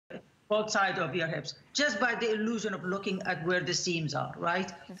both sides of your hips, just by the illusion of looking at where the seams are, right?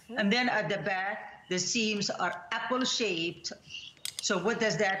 And then at the back, the seams are apple-shaped. So what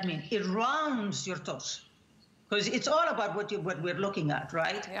does that mean? It rounds your toes, because it's all about what we're looking at,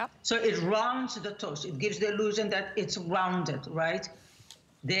 right? Yep. So it rounds the toes. It gives the illusion that it's rounded, right?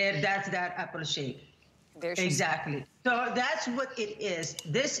 There, that's that apple shape. Exactly. So that's what it is.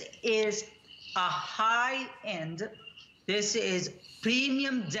 This is a high-end, this is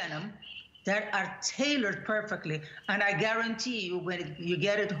premium denim that are tailored perfectly. And I guarantee you, when you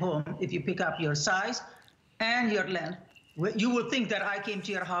get it home, if you pick up your size and your length, you will think that I came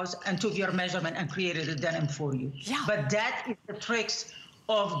to your house and took your measurement and created a denim for you. Yeah. But that is the tricks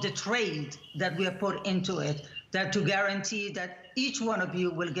of the trade that we have put into it, that to guarantee that each one of you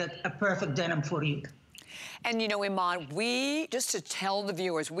will get a perfect denim for you. And you know, Iman, just to tell the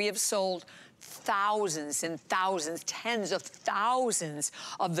viewers, we have sold thousands and thousands, tens of thousands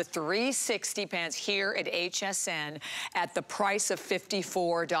of the 360 pants here at HSN at the price of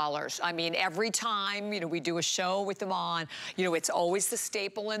 $54. I mean, every time, you know, we do a show with them on, you know, it's always the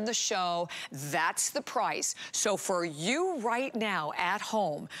staple in the show. That's the price. So for you right now at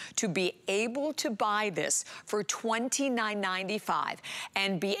home to be able to buy this for $29.95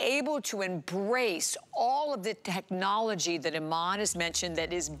 and be able to embrace all of the technology that Iman has mentioned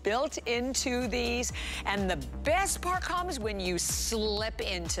that is built into these, and the best part comes when you slip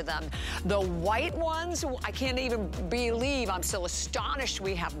into them. The white ones, I can't even believe, I'm still astonished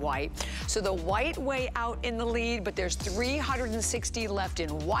we have white. So the white way out in the lead, but there's 360 left in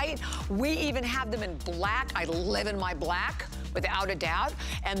white. We even have them in black. I live in my black, without a doubt.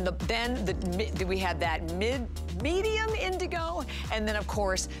 And then we have that medium indigo, and then of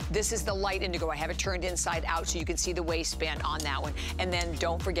course this is the light indigo. I have it turned inside out so you can see the waistband on that one. And then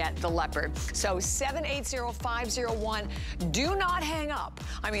don't forget the leopard. So 780-501, do not hang up.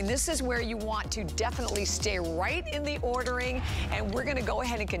 I mean, this is where you want to definitely stay right in the ordering, and we're gonna go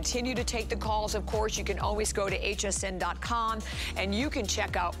ahead and continue to take the calls. Of course, you can always go to hsn.com and you can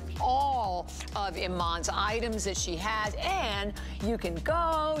check out all of Iman's items that she has, and you can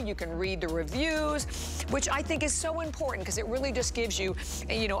read the reviews, which I think is so important because it really just gives you,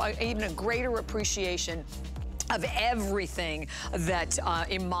 you know, even a greater appreciation of everything that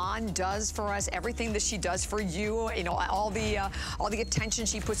Iman does for us, everything that she does for you, you know, all the attention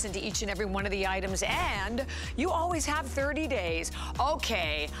she puts into each and every one of the items, and you always have 30 days.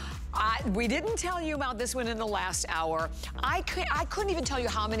 Okay. We didn't tell you about this one in the last hour. I couldn't even tell you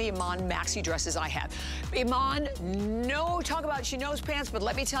how many Iman maxi dresses I have. Iman, talk about she knows pants, but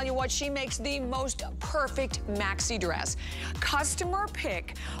let me tell you what, she makes the most perfect maxi dress. Customer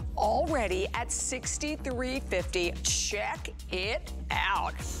pick already at $63.50. Check it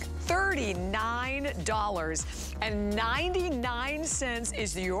out. $39.99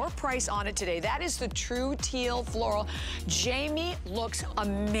 is your price on it today. That is the true teal floral. Jamie looks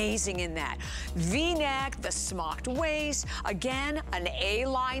amazing in that. V-neck, the smocked waist, again, an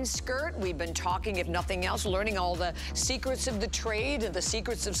A-line skirt. We've been talking, if nothing else, learning all the secrets of the trade and the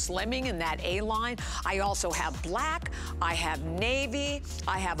secrets of slimming in that A-line. I also have black, I have navy,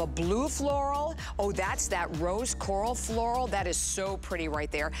 I have a blue floral. Oh, that's that rose coral floral. That is so pretty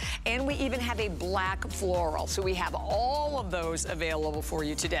right there. And we even have a black floral. So we have all of those available for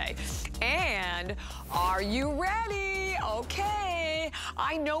you today. And are you ready? Okay.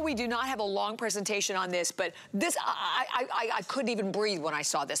 I know we do not have a long presentation on this, but this, I couldn't even breathe when I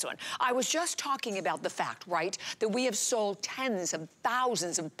saw this one. I was just talking about the fact, right, that we have sold tens of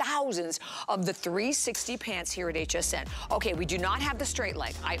thousands of the 360 pants here at HSN. Okay, we do not have the straight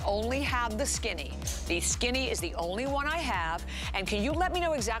leg. I only have the skinny. The skinny is the only one I have. And can you let me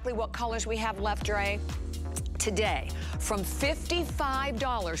know exactly what colors we have left, Dre? Today, from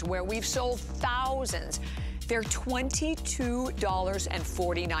 $55, where we've sold thousands, they're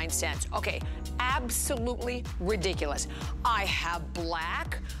 $22.49. Okay, absolutely ridiculous. I have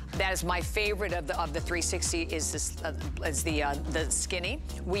black. That is my favorite of the 360 is the skinny.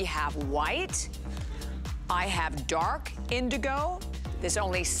 We have white. I have dark indigo. There's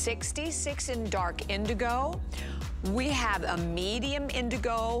only 66 in dark indigo. We have a medium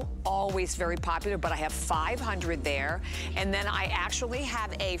indigo, always very popular, but I have 500 there. And then I actually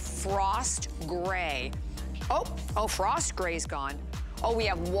have a frost gray. Oh, frost gray's gone. Oh, we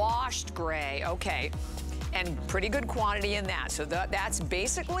have washed gray, okay. And pretty good quantity in that. So that's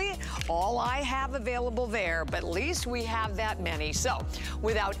basically all I have available there, but at least we have that many. So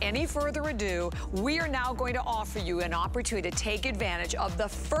without any further ado, we are now going to offer you an opportunity to take advantage of the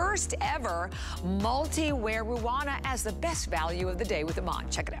first ever multi-wear Ruana as the best value of the day with Iman.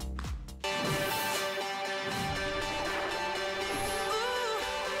 Check it out.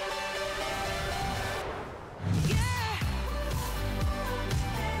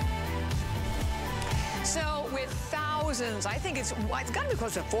 thousands. I think it's got to be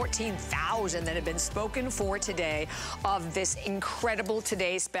close to 14,000 that have been spoken for today of this incredible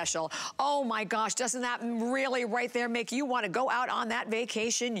Today Special. Oh my gosh, doesn't that really right there make you want to go out on that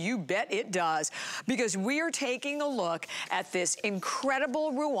vacation? You bet it does. Because we are taking a look at this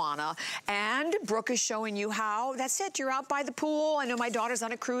incredible Ruana, and Brooke is showing you how. That's it, you're out by the pool. I know my daughter's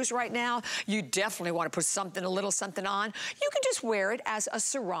on a cruise right now. You definitely want to put something, a little something on. You can just wear it as a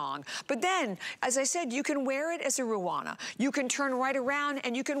sarong. But then, as I said, you can wear it as a Ruana. You can turn right around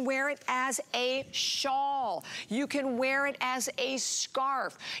and you can wear it as a shawl. You can wear it as a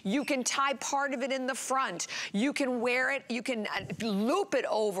scarf. You can tie part of it in the front. You can wear it, you can loop it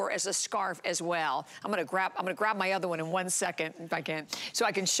over as a scarf as well. I'm gonna grab my other one in 1 second, if I can, so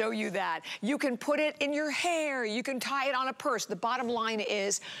I can show you that. You can put it in your hair. You can tie it on a purse. The bottom line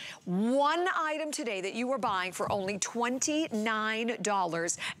is, one item today that you are buying for only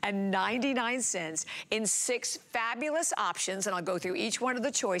 $29.99 in 6 fabulous options, and I'll go through each one of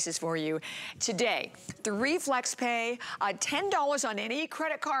the choices for you today. 3 flex pay, $10 on any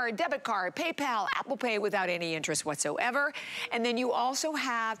credit card, debit card, PayPal, Apple Pay without any interest whatsoever. And then you also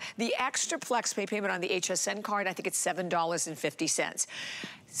have the extra flex pay payment on the HSN card. I think it's $7.50.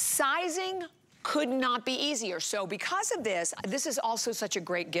 Sizing could not be easier. So because of this, this is also such a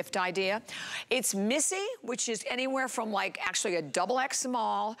great gift idea. It's Missy, which is anywhere from like actually a XX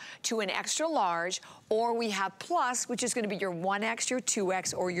small to an extra large, or we have plus, which is gonna be your 1X, your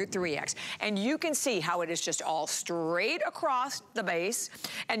 2X, or your 3X. And you can see how it is just all straight across the base,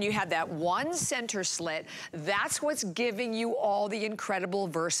 and you have that one center slit. That's what's giving you all the incredible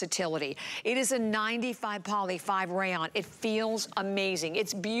versatility. It is a 95 poly 5 rayon. It feels amazing.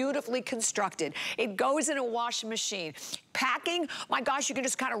 It's beautifully constructed. It goes in a washing machine. Packing, my gosh, you can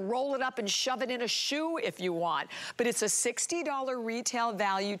just kind of roll it up and shove it in a shoe if you want. But it's a $60 retail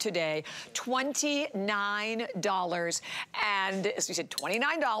value today, $29, and as we said,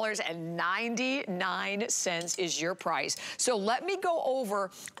 $29.99 is your price. So let me go over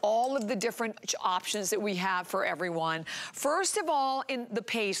all of the different options that we have for everyone. First of all, in the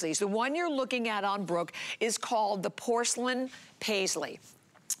paisleys, the one you're looking at on Brooke is called the porcelain paisley.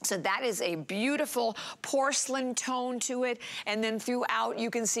 So that is a beautiful porcelain tone to it. And then throughout,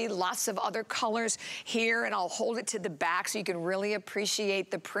 you can see lots of other colors here. And I'll hold it to the back so you can really appreciate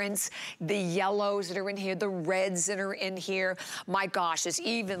the prints, the yellows that are in here, the reds that are in here. My gosh, there's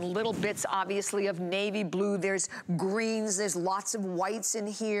even little bits, obviously, of navy blue. There's greens. There's lots of whites in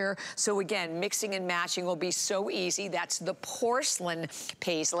here. So again, mixing and matching will be so easy. That's the porcelain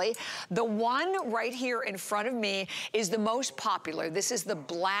paisley. The one right here in front of me is the most popular. This is the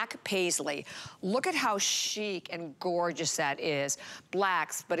black paisley. Look at how chic and gorgeous that is.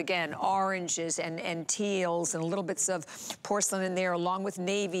 Blacks, but again, oranges and teals and little bits of porcelain in there, along with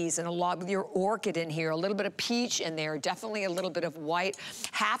navies and a lot with your orchid in here, a little bit of peach in there, definitely a little bit of white.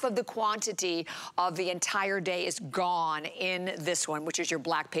 Half of the quantity of the entire day is gone in this one, which is your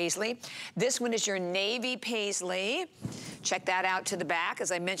black paisley. This one is your navy paisley. Check that out to the back.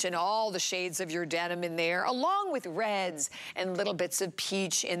 As I mentioned, all the shades of your denim in there, along with reds and little bits of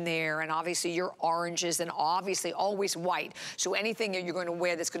peach in there, and obviously your oranges, and obviously always white. So anything you're going to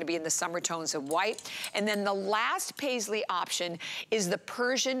wear that's going to be in the summer tones of white. And then the last paisley option is the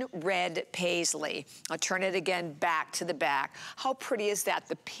Persian red paisley. I'll turn it again back to the back. How pretty is that?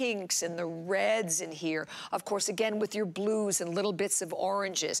 The pinks and the reds in here. Of course, again, with your blues and little bits of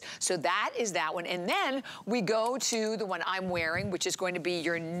oranges. So that is that one. And then we go to the one I'm wearing, which is going to be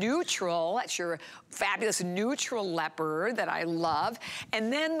your neutral. That's your fabulous neutral leopard that I love.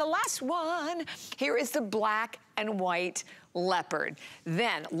 And then the last one, here is the black and white leopard.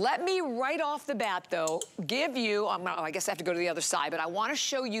 Then let me right off the bat though give you, I guess I have to go to the other side, but I want to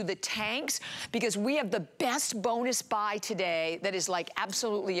show you the tanks because we have the best bonus buy today that is like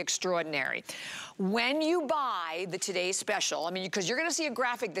absolutely extraordinary. When you buy the Today Special, I mean, because you're going to see a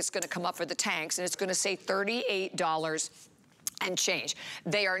graphic that's going to come up for the tanks and it's going to say $38 and change.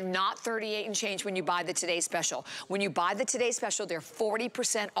 They are not 38 and change when you buy the Today Special. When you buy the Today Special, they're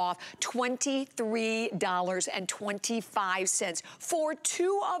 40% off, $23.25 for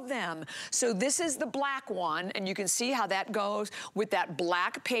 2 of them. So this is the black one, and you can see how that goes with that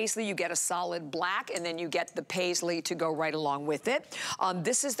black paisley. You get a solid black, and then you get the paisley to go right along with it.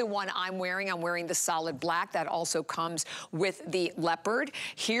 This is the one I'm wearing. I'm wearing the solid black. That also comes with the leopard.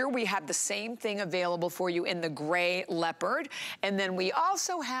 Here we have the same thing available for you in the gray leopard. And then we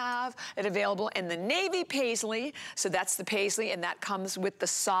also have it available in the navy paisley. So that's the paisley, and that comes with the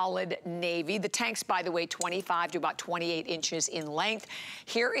solid navy. The tanks, by the way, 25 to about 28 inches in length.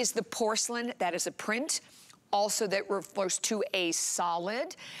 Here is the porcelain. That is a print Also that refers to a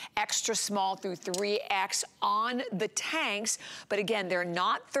solid, extra small through 3X on the tanks. But again, they're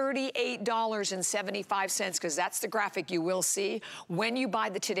not $38.75 because that's the graphic you will see. When you buy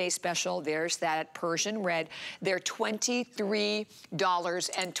the Today Special, there's that Persian red. They're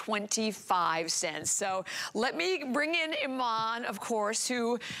 $23.25. So let me bring in Iman, of course,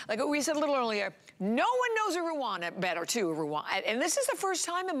 who, like we said a little earlier, no one knows a Rwana better too, Rwana. And this is the first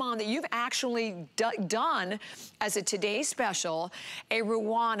time, Iman, that you've actually done, as a Today Special, a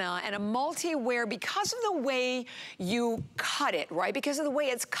Rwana and a multi-wear because of the way you cut it, right? Because of the way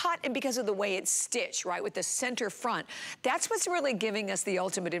it's cut and because of the way it's stitched, right? With the center front. That's what's really giving us the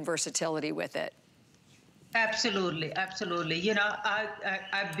ultimate in versatility with it. Absolutely, absolutely. You know,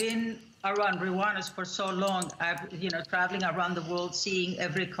 I've been around Rwanas for so long. I've, traveling around the world, seeing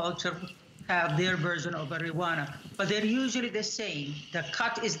every culture have their version of a Rwana, but they're usually the same. The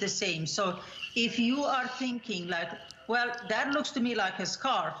cut is the same. So if you are thinking like, well, that looks to me like a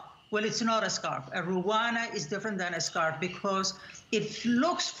scarf, well, it's not a scarf. A Rwana is different than a scarf because it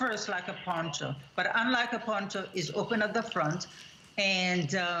looks first like a poncho, but unlike a poncho, is open at the front,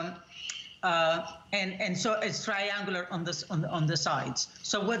 and so it's triangular on the sides.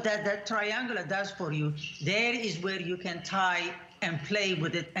 So what that triangular does for you, there is where you can tie and play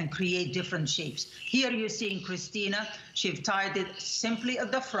with it and create different shapes. Here you're seeing Christina. She's tied it simply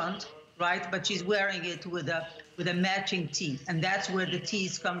at the front, right? But she's wearing it with a matching tee, and that's where the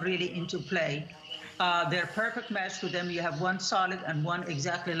tees come really into play. They're perfect match to them. You have one solid and one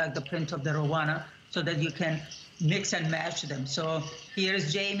exactly like the print of the Rwana, so that you can mix and match them. So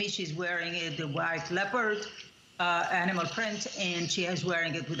here's Jamie. She's wearing it, the white leopard animal print, and she is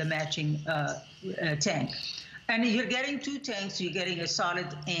wearing it with a matching tank. And you're getting two tanks. You're getting a solid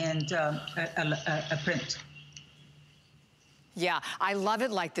and a print. Yeah, I love it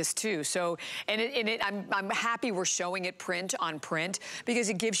like this too. So, I'm happy we're showing it print on print because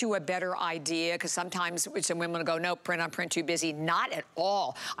it gives you a better idea, because sometimes some women go, no, print on print, too busy. Not at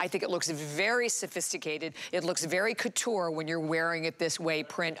all. I think it looks very sophisticated. It looks very couture when you're wearing it this way,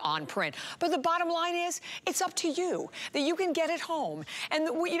 print on print. But the bottom line is, it's up to you, that you can get it home. And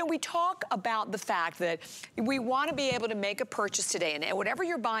we talk about the fact that we want to be able to make a purchase today, and whatever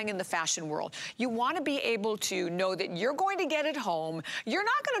you're buying in the fashion world, you want to be able to know that you're going to get it home. You're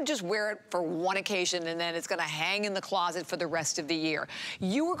not going to just wear it for one occasion and then it's going to hang in the closet for the rest of the year.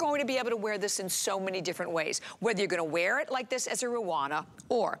 You are going to be able to wear this in so many different ways. Whether you're going to wear it like this as a Rwana,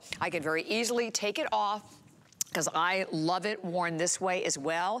 or I can very easily take it off, because I love it worn this way as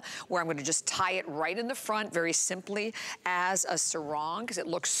well, where I'm gonna just tie it right in the front very simply as a sarong, because it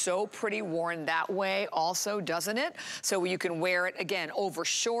looks so pretty worn that way also, doesn't it? So you can wear it, again, over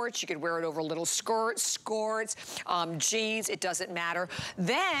shorts, you could wear it over little skirts, jeans, it doesn't matter.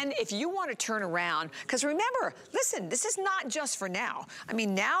 Then, if you wanna turn around, because remember, listen, this is not just for now. I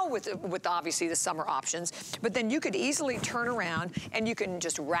mean, now with obviously the summer options, but then you could easily turn around and you can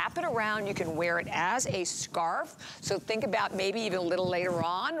just wrap it around, you can wear it as a scarf. So think about maybe even a little later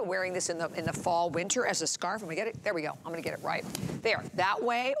on wearing this in the fall, winter as a scarf. I'm gonna get it, there we go. I'm gonna get it right there, that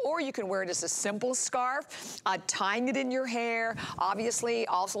way. Or you can wear it as a simple scarf, tying it in your hair. Obviously,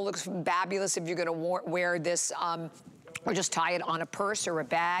 also looks fabulous if you're gonna wear this or just tie it on a purse or a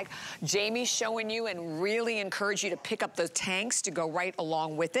bag. Jamie's showing you and really encourage you to pick up the tanks to go right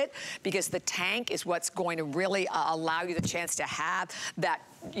along with it, because the tank is what's going to really allow you the chance to have that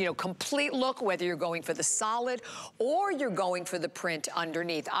complete look, whether you're going for the solid or you're going for the print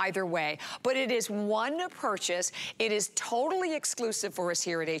underneath, either way. But it is one purchase. It is totally exclusive for us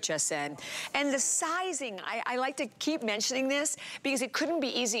here at HSN. And the sizing, I like to keep mentioning this because it couldn't be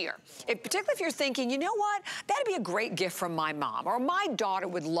easier. Particularly if you're thinking, you know what, that'd be a great gift from my mom, or my daughter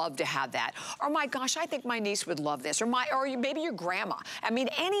would love to have that, or my gosh, I think my niece would love this, or maybe your grandma. I mean,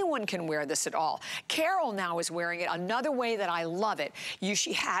 anyone can wear this at all. Carol now is wearing it another way that I love it.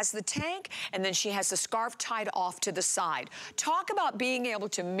 She has the tank, and then she has the scarf tied off to the side. Talk about being able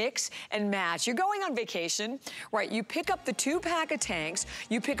to mix and match. You're going on vacation, right? You pick up the 2-pack of tanks,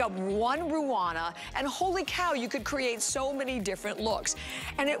 you pick up one Rwana, and holy cow, you could create so many different looks.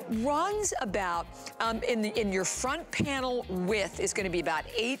 And it runs about, in your front panel width is gonna be about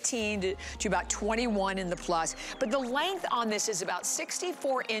 18 to about 21 in the plus, but the length on this is about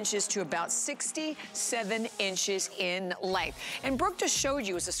 64 inches to about 67 inches in length. And Brooke just showed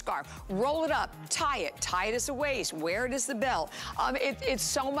you as a scarf. Roll it up, tie it as a waist, wear it as the belt. It's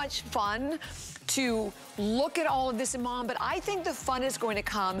so much fun to look at all of this, Iman, but I think the fun is going to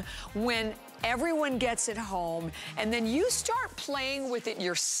come when everyone gets it home and then you start playing with it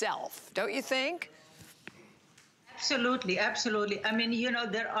yourself, don't you think? Absolutely, absolutely. I mean,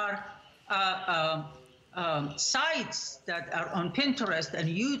 there are sites that are on Pinterest and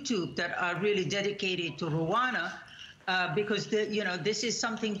YouTube that are really dedicated to Rwanda, because this is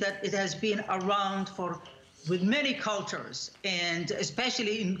something that it has been around with many cultures, and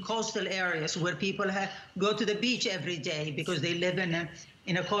especially in coastal areas where people go to the beach every day because they live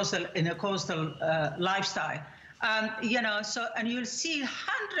in a coastal lifestyle. And you'll see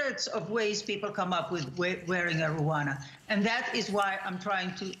hundreds of ways people come up with wearing a Rwanda, and that is why I'm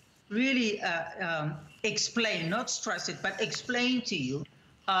trying to really explain, not stress it, but explain to you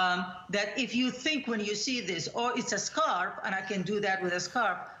that if you think when you see this, oh, it's a scarf, and I can do that with a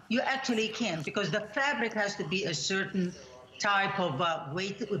scarf, you actually can, because the fabric has to be a certain type of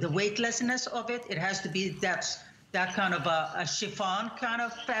the weightlessness of it. It has to be that kind of a chiffon kind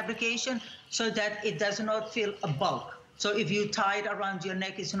of fabrication, so that it does not feel a bulk. So if you tie it around your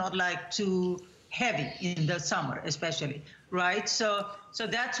neck, it's not like too heavy in the summer, especially, right? So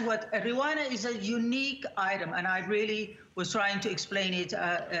that's what Rwanda is, a unique item, and I really was trying to explain it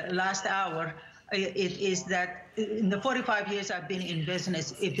last hour. It is that in the 45 years I've been in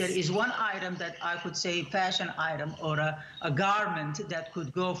business, if there is one item that I could say fashion item or a garment that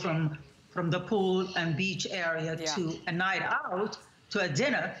could go from the pool and beach area to a night out to a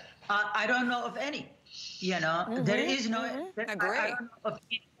dinner, I don't know of any. There is no. I don't know of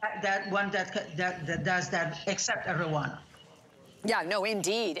any that one that does that except a Rwanda. Yeah, no,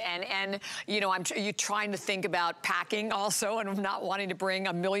 indeed. And you're trying to think about packing also, and not wanting to bring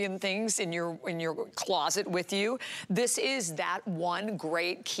a million things in your closet with you. This is that one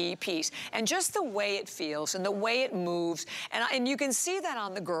great key piece. And just the way it feels and the way it moves, and you can see that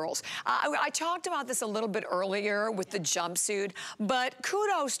on the girls. I talked about this a little bit earlier with the jumpsuit, but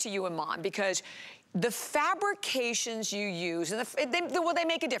kudos to you, Iman, because the fabrications you use, and they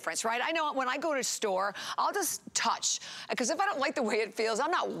make a difference, right? I know when I go to a store, I'll just touch, because if I don't like the way it feels, I'm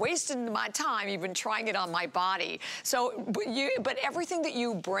not wasting my time even trying it on my body. So, but everything that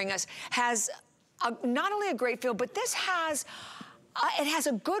you bring us has not only a great feel, but this has, it has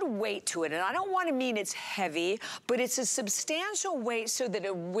a good weight to it. And I don't want to mean it's heavy, but it's a substantial weight so that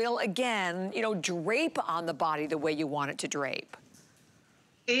it will, again, drape on the body the way you want it to drape.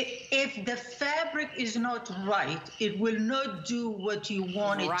 If the fabric is not right, it will not do what you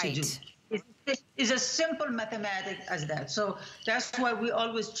want it to do. It's as simple mathematics as that. So that's why we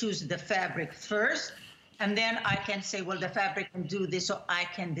always choose the fabric first, and then I can say, well, the fabric can do this, so I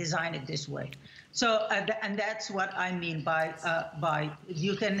can design it this way. So, and that's what I mean by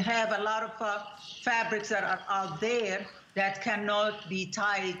you can have a lot of fabrics that are out there that cannot be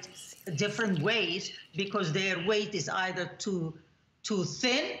tied different ways because their weight is either too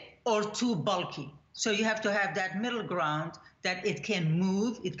thin or too bulky. So you have to have that middle ground that it can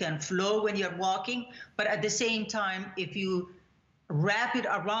move, it can flow when you're walking, but at the same time, if you wrap it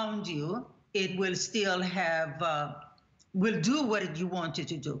around you, it will still have, will do what you want it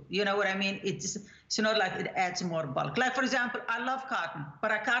to do. You know what I mean? It's not like it adds more bulk. Like, for example, I love cotton,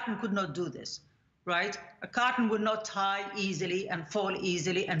 but a cotton could not do this, right? A cotton would not tie easily and fall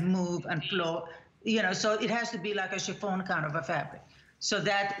easily and move and flow, so it has to be like a chiffon kind of a fabric. So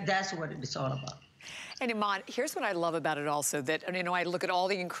that's what it is all about. And Iman, here's what I love about it also, that, I look at all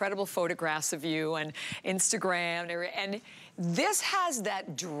the incredible photographs of you and Instagram, and this has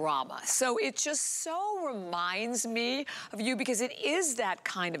that drama. So it just so reminds me of you, because it is that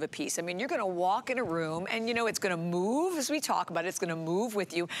kind of a piece. You're gonna walk in a room and it's gonna move, as we talk about it, it's gonna move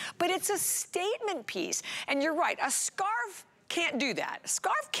with you, but it's a statement piece. And you're right, a scarf can't do that. A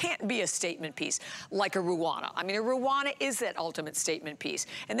scarf can't be a statement piece like a Rwanda. A Rwanda is that ultimate statement piece.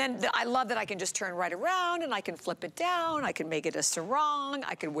 And then I love that I can just turn right around and I can flip it down. I can make it a sarong.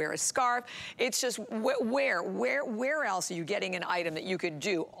 I can wear a scarf. It's just where else are you getting an item that you could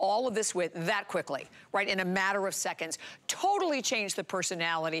do all of this with that quickly, right? In a matter of seconds. Totally change the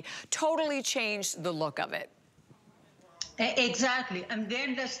personality. Totally change the look of it. Exactly. And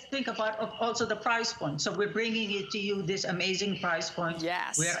then let's think about also the price point. So we're bringing it to you, this amazing price point.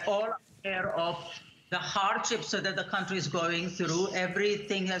 Yes. We're all aware of the hardships that the country is going through.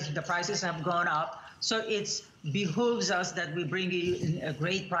 Everything the prices have gone up. So it behooves us that we bring you in a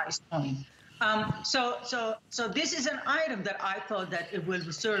great price point. So this is an item that I thought that it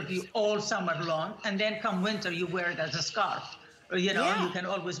will serve you all summer long. And then come winter, you wear it as a scarf. Or, you can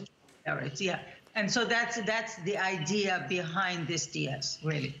always wear it. Yeah. And so that's the idea behind this DS,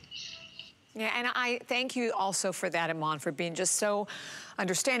 really. Yeah, and I thank you also for that, Iman, for being just so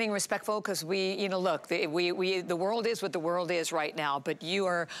understanding, respectful, because we, you know, look, the world is what the world is right now, but you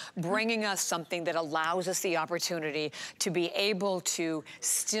are bringing us something that allows us the opportunity to be able to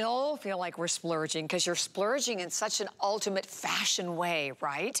still feel like we're splurging, because you're splurging in such an ultimate fashion way,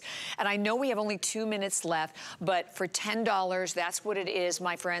 right? And I know we have only 2 minutes left, but for $10, that's what it is,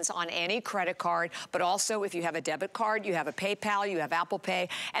 my friends, on any credit card, but also if you have a debit card, you have a PayPal, you have Apple Pay,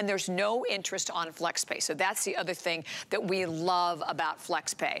 and there's no interest on FlexPay. So that's the other thing that we love about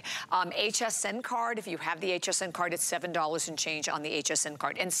FlexPay. HSN card, if you have the HSN card, it's $7 and change on the HSN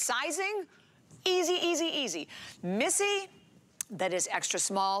card. And sizing, easy, easy, easy. Missy, that is extra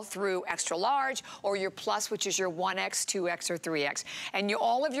small through extra large, or your plus, which is your 1X, 2X, or 3X. And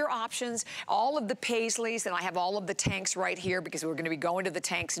all of your options, all of the paisleys, and I have all of the tanks right here because we're gonna be going to the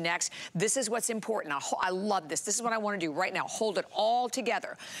tanks next. This is what's important. I love this. This is what I wanna do right now. Hold it all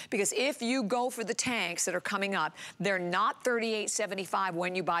together. Because if you go for the tanks that are coming up, they're not $38.75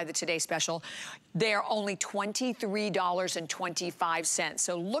 when you buy the Today Special. They're only $23.25.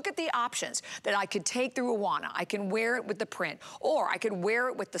 So look at the options that I could take through Awana. I can wear it with the print, or I could wear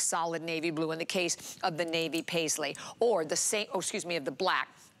it with the solid navy blue in the case of the navy paisley, or the same, of the black.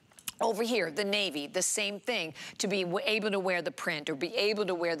 Over here, the navy, the same thing, to be able to wear the print or be able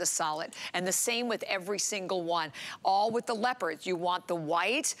to wear the solid. And the same with every single one. All with the leopards. You want the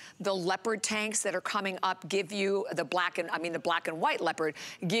white, the leopard tanks that are coming up give you the black and white leopard,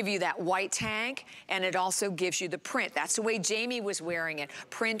 give you that white tank, and it also gives you the print. That's the way Jamie was wearing it,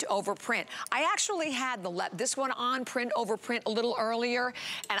 print over print. I actually had this one on print over print a little earlier,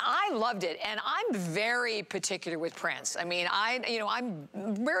 and I loved it. And I'm very particular with prints. I mean, I'm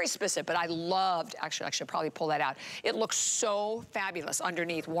very specific. But I loved, actually I should probably pull that out. It looks so fabulous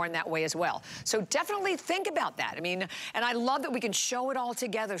underneath, worn that way as well. So definitely think about that. I mean, and I love that we can show it all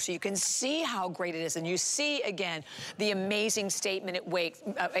together so you can see how great it is. And you see, again, the amazing statement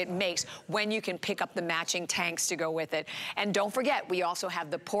it makes when you can pick up the matching tanks to go with it. And don't forget, we also have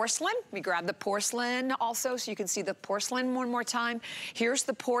the porcelain. We grab the porcelain also so you can see the porcelain one more time. Here's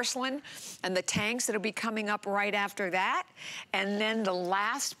the porcelain and the tanks that'll be coming up right after that. And then the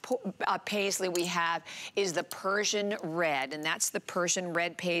last paisley we have is the Persian red, and that's the Persian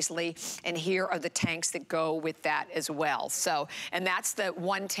red paisley, and here are the tanks that go with that as well. So, and that's the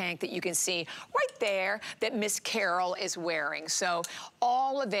one tank that you can see right there that Miss Carol is wearing. So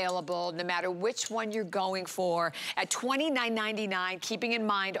all available, no matter which one you're going for, at $29.99, keeping in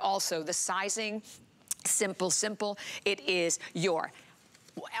mind also the sizing, simple. It is your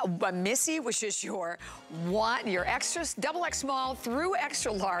Missy, which is your extra double X small through extra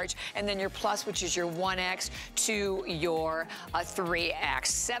large, and then your plus, which is your 1X to your 3X.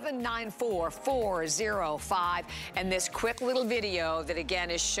 794405, and this quick little video that again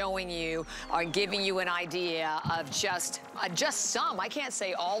is showing you or giving you an idea of just some. I can't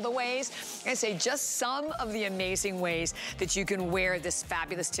say all the ways. I say just some of the amazing ways that you can wear this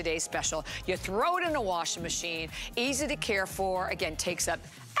fabulous Today Special. You throw it in a washing machine, easy to care for. Again, takes up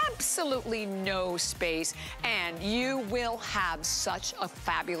absolutely no space, and you will have such a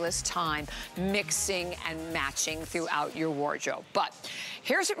fabulous time mixing and matching throughout your wardrobe. But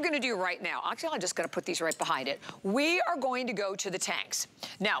here's what we're gonna do right now. Actually, I'm just gonna put these right behind it. We are going to go to the tanks.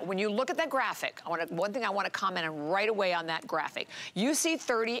 Now, when you look at that graphic, one thing I wanna comment on right away on that graphic. You see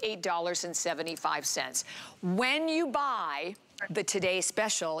 $38.75. When you buy the Today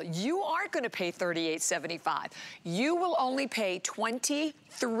Special, you aren't gonna pay $38.75. You will only pay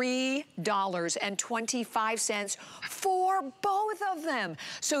 $23.25 for both of them.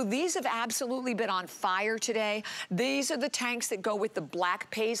 So these have absolutely been on fire today. These are the tanks that go with the black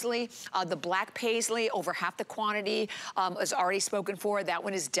paisley. The black paisley, over half the quantity is already spoken for. That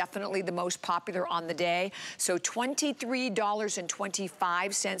one is definitely the most popular on the day. So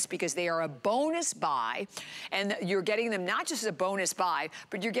 $23.25 because they are a bonus buy, and you're getting them not just as a bonus buy,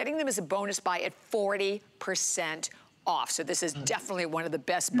 but you're getting them as a bonus buy at 40% off. So this is definitely one of the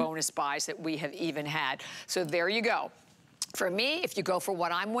best bonus buys that we have even had. So there you go. For me, if you go for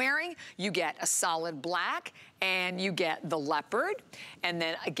what I'm wearing, you get a solid black and you get the leopard. And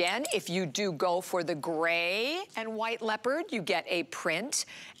then again, if you do go for the gray and white leopard, you get a print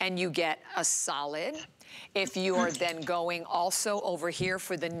and you get a solid. If you are then going also over here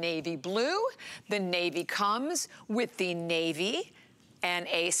for the navy blue, the navy comes with the navy and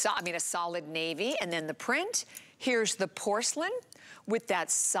a solid navy, and then the print. Here's the porcelain with that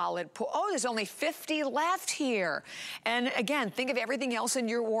solid, oh, there's only 50 left here. And again, think of everything else in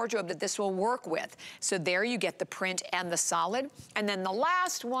your wardrobe that this will work with. So there you get the print and the solid. And then the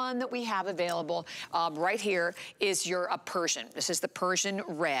last one that we have available right here is your Persian. This is the Persian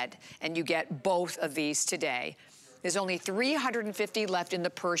red, and you get both of these today There's only 350 left in the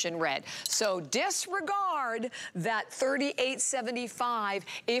Persian red. So disregard that $38.75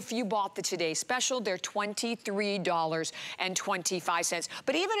 if you bought the Today Special. They're $23.25.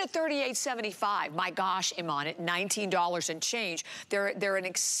 But even at $38.75, my gosh, Iman, at $19 and change, they're an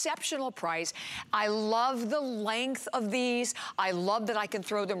exceptional price. I love the length of these. I love that I can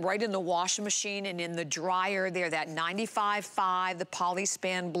throw them right in the washing machine and in the dryer. They're that 95.5, the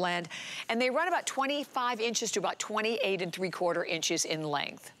polyspan blend. And they run about 25 inches to about 28 3/4 inches in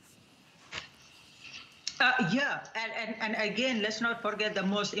length. Yeah, and again, let's not forget the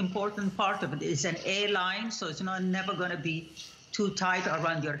most important part of it is an A-line, so it's never going to be too tight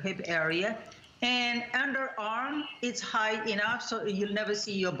around your hip area. And underarm, it's high enough so you'll never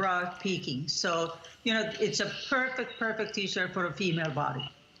see your bra peeking. So, it's a perfect t-shirt for a female body.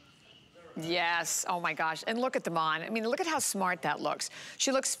 Yes, oh my gosh, and look at them on. I mean, look at how smart that looks.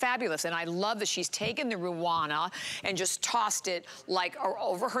 She looks fabulous, and I love that she's taken the Ruana and just tossed it like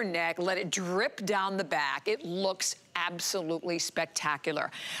over her neck, let it drip down the back. It looks absolutely spectacular.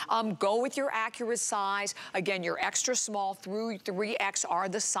 Go with your accurate size. Again, your extra small through 3X are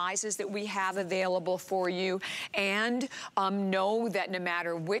the sizes that we have available for you. And know that no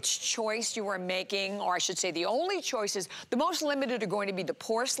matter which choice you are making, or I should say the only choices, the most limited are going to be the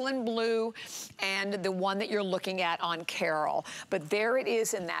porcelain blue and the one that you're looking at on Carol. But there it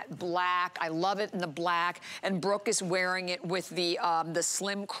is in that black. I love it in the black. And Brooke is wearing it with the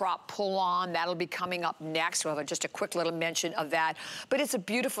slim crop pull-on. That'll be coming up next. We'll have just a quick little mention of that. But it's a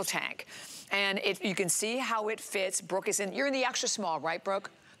beautiful tank. And you can see how it fits. Brooke is you're in the extra small, right, Brooke?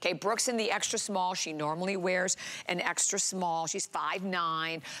 Okay, Brooke's in the extra small. She normally wears an extra small. She's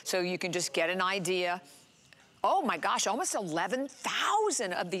 5'9", so you can just get an idea. Oh my gosh, almost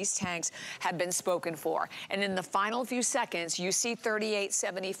 11,000 of these tanks have been spoken for. And in the final few seconds, you see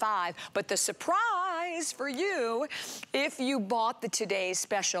 $38.75, but the surprise for you, if you bought the Today's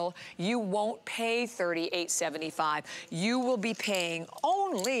Special, you won't pay $38.75. You will be paying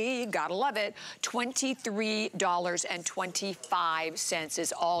only, gotta love it, $23.25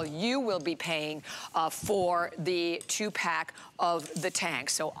 is all you will be paying for the 2-pack of the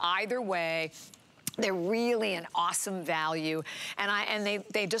tanks. So either way, they're really an awesome value, and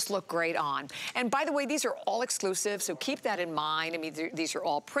they just look great on. And by the way, these are all exclusive, so keep that in mind. I mean, these are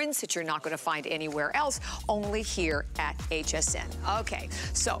all prints that you're not going to find anywhere else, only here at HSN. Okay,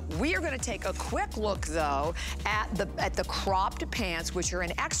 so we are going to take a quick look though at the cropped pants, which are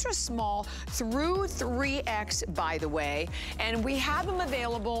an extra small through 3X, by the way, and we have them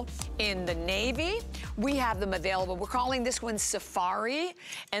available in the navy. We have them available. We're calling this one Safari,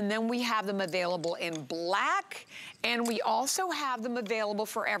 and then we have them available in black, and we also have them available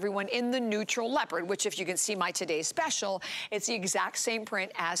for everyone in the neutral leopard, which if you can see my Today's Special, it's the exact same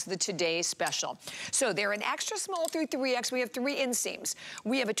print as the Today's Special. So they're an extra small through 3X. We have 3 inseams.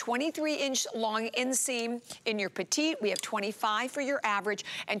 We have a 23-inch long inseam in your petite. We have 25 for your average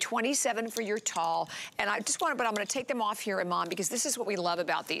and 27 for your tall. And I'm going to take them off here, Iman, because this is what we love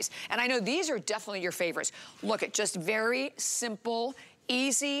about these. And I know these are definitely your favorites. Look at just very simple,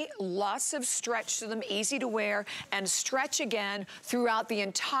 easy, lots of stretch to them, easy to wear, and stretch again throughout the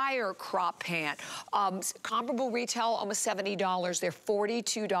entire crop pant. Comparable retail, almost $70. They're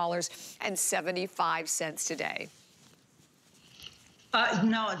 $42.75 today.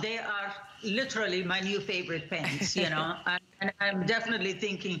 No, they are literally my new favorite pants, and I'm definitely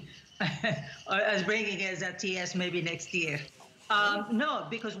thinking as bringing it as a TS maybe next year. No,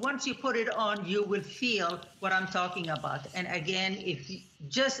 because once you put it on, you will feel what I'm talking about. And again, if you,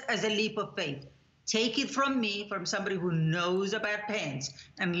 just as a leap of faith, take it from me, from somebody who knows about pants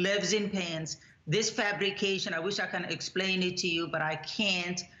and lives in pants. This fabrication, I wish I can explain it to you, but I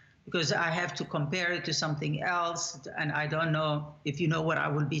can't because I have to compare it to something else. And I don't know if you know what I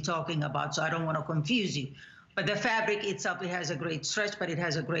will be talking about, so I don't want to confuse you. But the fabric itself, it has a great stretch, but it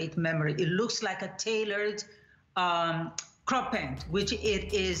has a great memory. It looks like a tailored crop pant, which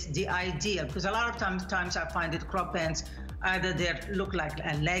it is the ideal, because a lot of times I find that crop pants, either they look like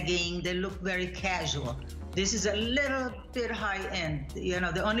a legging, they look very casual. This is a little bit high end.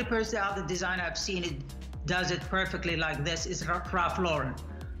 The only person out the designer I've seen it does it perfectly like this is Ralph Lauren.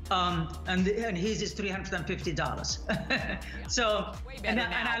 And his is $350. So, and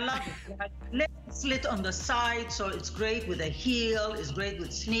I love it. Little slit on the side, so it's great with a heel, it's great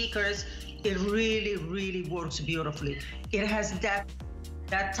with sneakers. It really, really works beautifully. It has that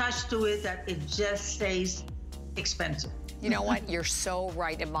touch to it that it just stays expensive. You know what? You're so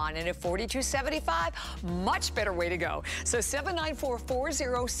right, Iman. And at $42.75, much better way to go. So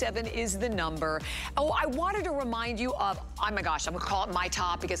 794-407 is the number. Oh, I wanted to remind you of, oh my gosh, I'm gonna call it my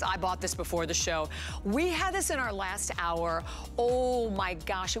top because I bought this before the show. We had this in our last hour. Oh my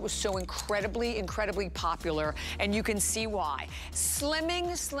gosh, it was so incredibly, incredibly popular. And you can see why. Slimming,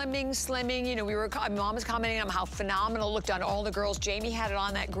 slimming, slimming. You know, Mom was commenting on how phenomenal it looked on all the girls. Jamie had it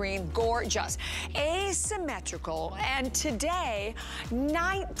on that green, gorgeous. Asymmetrical, and today,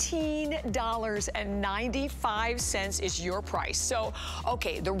 $19.95 is your price. So,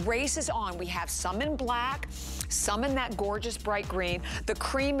 okay, the race is on. We have some in black, some in that gorgeous bright green. The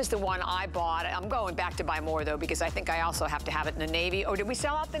cream is the one I bought. I'm going back to buy more though, because I think I also have to have it in the navy. Oh, did we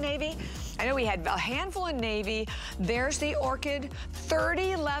sell out the navy? I know we had a handful in navy. There's the orchid,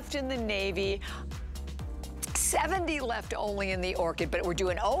 30 left in the navy. 70 left only in the orchid, but we're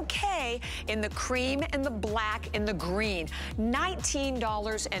doing okay in the cream and the black and the green.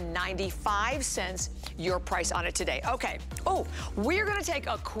 $19.95, your price on it today. Okay, oh, we're gonna take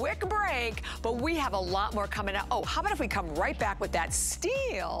a quick break, but we have a lot more coming up. Oh, how about if we come right back with that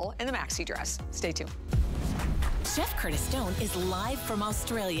steal in the maxi dress? Stay tuned. Chef Curtis Stone is live from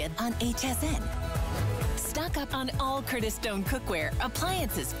Australia on HSN. Stock up on all Curtis Stone cookware,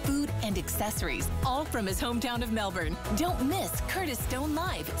 appliances, food, and accessories, all from his hometown of Melbourne. Don't miss Curtis Stone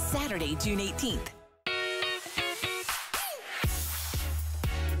Live, Saturday, June 18th.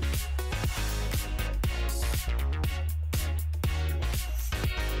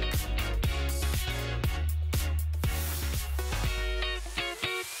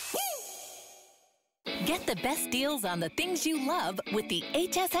 Get the best deals on the things you love with the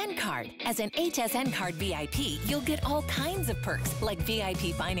HSN card. As an HSN card VIP, you'll get all kinds of perks, like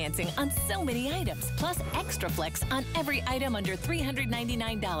VIP financing on so many items, plus extra flex on every item under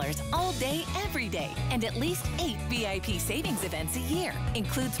 $399 all day, every day, and at least 8 VIP savings events a year.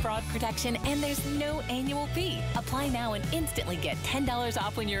 Includes fraud protection, and there's no annual fee. Apply now and instantly get $10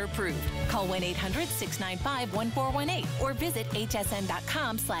 off when you're approved. Call 1-800-695-1418 or visit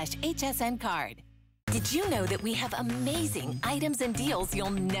hsn.com/HSN card. Did you know that we have amazing items and deals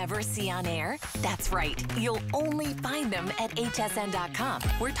you'll never see on air? That's right. You'll only find them at hsn.com.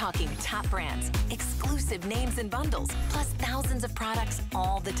 We're talking top brands, exclusive names and bundles, plus thousands of products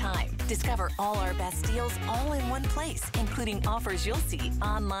all the time. Discover all our best deals all in one place, including offers you'll see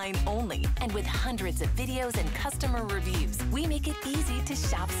online only. And with hundreds of videos and customer reviews, we make it easy to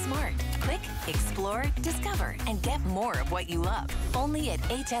shop smart. Click, explore, discover, and get more of what you love. Only at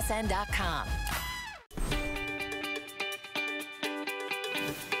hsn.com.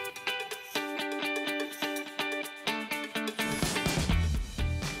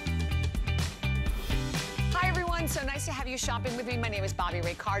 So nice to have you shopping with me. My name is Bobby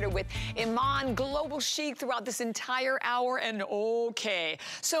Ray Carter with Iman Global Chic throughout this entire hour. And okay,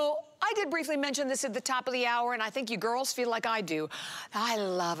 so I did briefly mention this at the top of the hour, and I think you girls feel like I do. I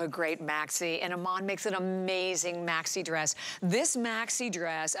love a great maxi, and Iman makes an amazing maxi dress. This maxi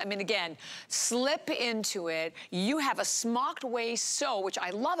dress, I mean, again, slip into it. You have a smocked waist sew, which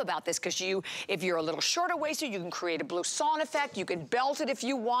I love about this, because if you're a little shorter waisted, you can create a blouson effect. You can belt it if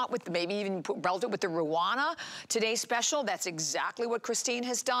you want, with maybe even belt it with the Ruana. Today's special, that's exactly what Christine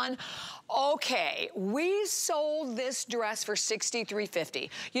has done. Okay, we sold this dress for $63.50.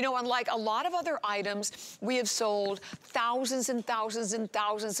 You know, unlike a lot of other items, we have sold thousands and thousands and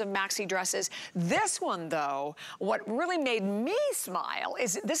thousands of maxi dresses. This one, though, what really made me smile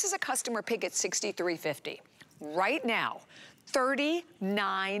is this is a customer pick at $63.50. Right now,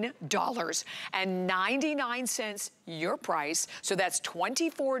 $39.99 your price, so that's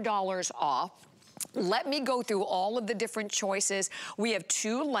 $24 off. Let me go through all of the different choices. We have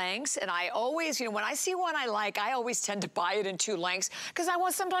 2 lengths, and I always, you know, when I see one I like, I always tend to buy it in 2 lengths, because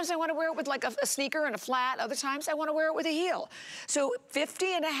sometimes I want to wear it with like a sneaker and a flat. Other times I want to wear it with a heel. So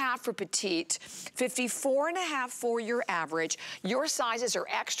 50.5 for petite, 54.5 for your average. Your sizes are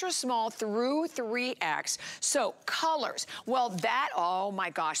extra small through 3X. So colors, well, that, oh my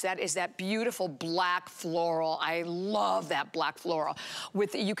gosh, that is that beautiful black floral. I love that black floral.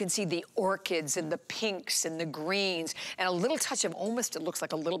 You can see the orchids and the pinks and the greens, and a little touch of almost, it looks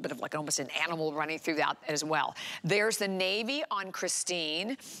like a little bit of like almost an animal running through that as well. There's the navy on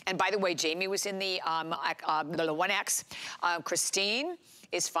Christine. And by the way, Jamie was in the 1X. Christine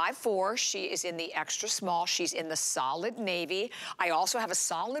is 5'4". She is in the extra small. She's in the solid navy. I also have a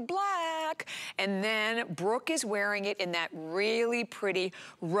solid black. And then Brooke is wearing it in that really pretty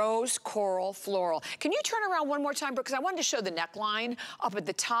rose coral floral. Can you turn around one more time, Brooke? Because I wanted to show the neckline up at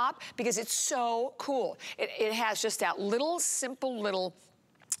the top, because it's so cool. It has just that little simple little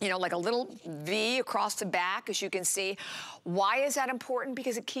you know, like a little V across the back, as you can see. Why is that important?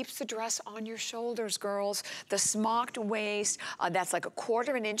 Because it keeps the dress on your shoulders, girls. The smocked waist, that's like a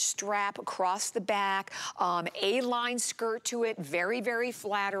 1/4 inch strap across the back, A-line skirt to it, very, very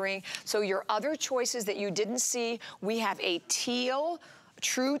flattering. So your other choices that you didn't see, we have a teal,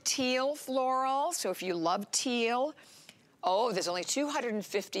 true teal floral. So if you love teal, oh, there's only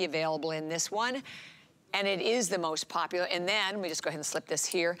 250 available in this one. And it is the most popular. And then, let me just go ahead and slip this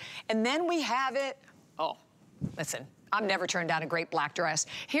here. And then we have it, oh, listen, I've never turned down a great black dress.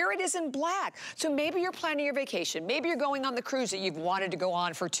 Here it is in black. So maybe you're planning your vacation. Maybe you're going on the cruise that you've wanted to go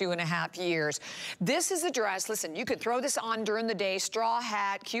on for 2.5 years. This is a dress, listen, you could throw this on during the day, straw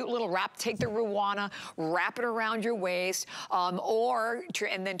hat, cute little wrap, take the Ruana, wrap it around your waist,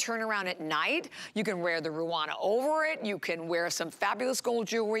 and then turn around at night. You can wear the Ruana over it. You can wear some fabulous gold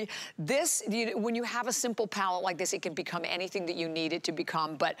jewelry. This, when you have a simple palette like this, it can become anything that you need it to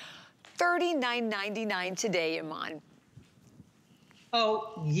become. But $39.99 today, Iman.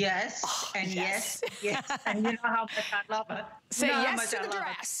 Oh, yes, oh, and yes, and you know how much I love it. Say yes to the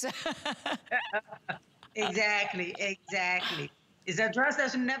dress. Exactly. It's a dress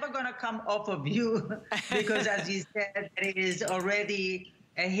that's never going to come off of you because, as you said, it is already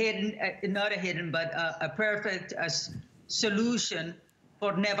a hidden, not a hidden, but a perfect solution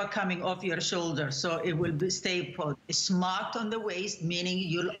for never coming off your shoulder. So it will stay put. It's marked on the waist, meaning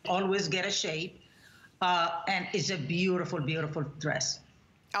you'll always get a shape. And it's a beautiful, beautiful dress.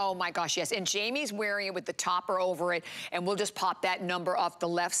 Oh my gosh, yes. And Jamie's wearing it with the topper over it, and we'll just pop that number off the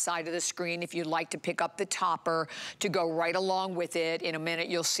left side of the screen if you'd like to pick up the topper to go right along with it. In a minute,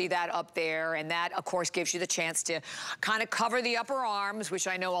 you'll see that up there, and that, of course, gives you the chance to kind of cover the upper arms, which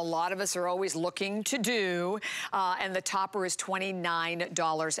I know a lot of us are always looking to do. And the topper is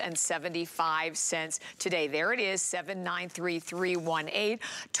 $29.75 today. There it is, $793,318.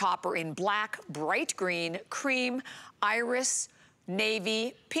 Topper in black, bright green, cream, iris,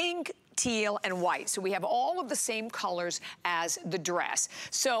 navy, pink, teal, and white. So we have all of the same colors as the dress.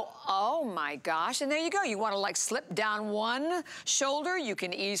 So, oh my gosh, and there you go. You want to like slip down one shoulder, you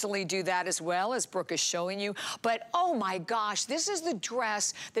can easily do that as well, as Brooke is showing you. But oh my gosh, this is the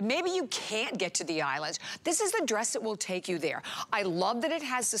dress that maybe you can't get to the islands. This is the dress that will take you there. I love that it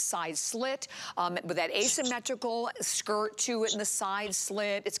has the side slit, with that asymmetrical skirt to it and the side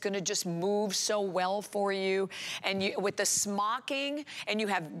slit. It's going to just move so well for you. And you, with the smocking, and you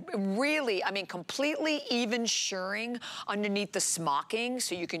have really, I mean, completely even shirring underneath the smocking,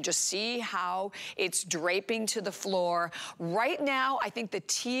 so you can just see how it's draping to the floor. Right now, I think the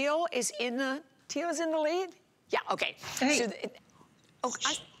teal is in the lead? Yeah, okay. Hey. So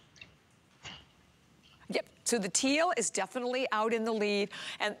yep, so the teal is definitely out in the lead,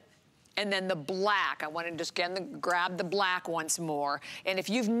 and then the black, I want to just grab the black once more. And if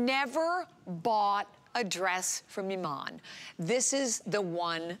you've never bought a dress from Iman, this is the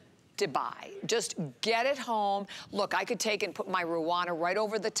one to buy. Just get it home. Look, I could take and put my Ruana right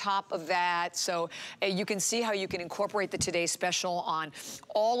over the top of that. So you can see how you can incorporate the Today Special on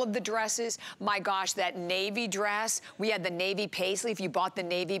all of the dresses. My gosh, that navy dress, we had the navy paisley. If you bought the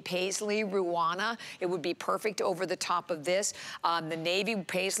navy paisley Ruana, it would be perfect over the top of this. The navy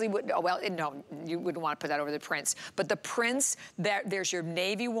paisley would, well, no, you wouldn't want to put that over the prints. But the prints, there's your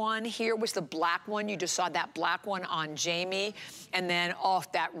navy one. Here was the black one. You just saw that black one on Jamie. And then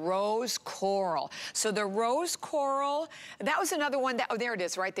off that rose coral. So the rose coral, that was another one that, oh, there it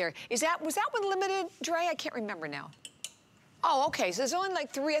is right there. Was that one limited, Dre? I can't remember now. Oh, okay, so there's only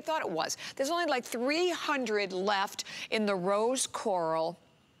like 3, I thought it was. There's only like 300 left in the rose coral,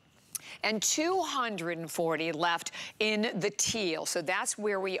 and 240 left in the teal. So that's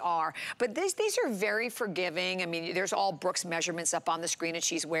where we are. But these are very forgiving. I mean, there's all Brooke's measurements up on the screen, and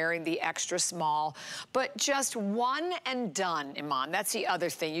she's wearing the extra small. But just one and done, Iman. That's the other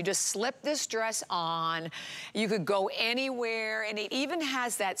thing. You just slip this dress on. You could go anywhere, and it even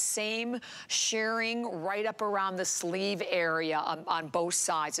has that same shirring right up around the sleeve area on both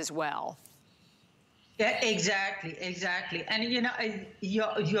sides as well. Yeah, exactly. And, you know,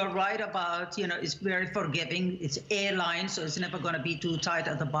 you're right about, you know, it's very forgiving. It's A-line, so it's never going to be too tight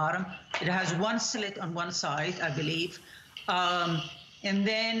at the bottom. It has one slit on one side, I believe. And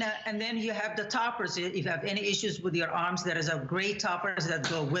then you have the toppers. If you have any issues with your arms, there is a great toppers that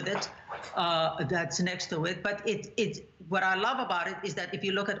go with it, that's next to it. But what I love about it is that if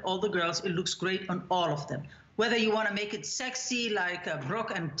you look at all the girls, it looks great on all of them. Whether you want to make it sexy like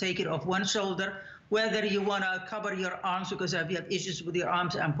Brooke and take it off one shoulder, whether you want to cover your arms because if you have issues with your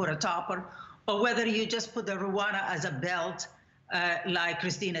arms and put a topper, or whether you just put the Ruana as a belt like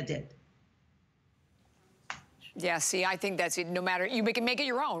Christina did. Yeah, see, I think that's it. No matter, you can make it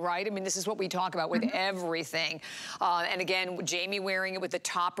your own, right? I mean, this is what we talk about with everything. And again, Jamie wearing it with the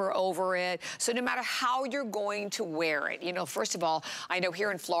topper over it. So no matter how you're going to wear it, you know, first of all, I know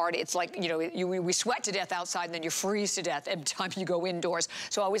here in Florida, it's like, you know, we sweat to death outside and then you freeze to death every time you go indoors.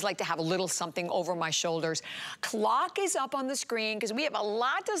 So I always like to have a little something over my shoulders. Clock is up on the screen because we have a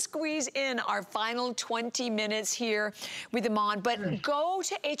lot to squeeze in our final 20 minutes here with Iman. But go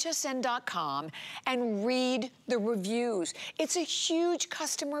to hsn.com and read the reviews. It's a huge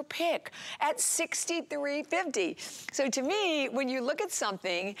customer pick at $63.50. So to me, when you look at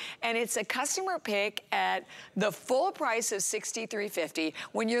something and it's a customer pick at the full price of $63.50,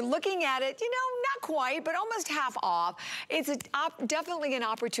 when you're looking at it, you know, not quite, but almost half off, it's definitely an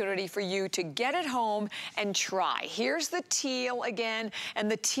opportunity for you to get it home and try. Here's the teal again, and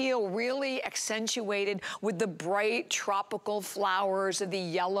the teal really accentuated with the bright tropical flowers, the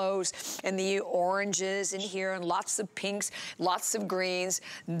yellows and the oranges in here, and lots of pinks, lots of greens.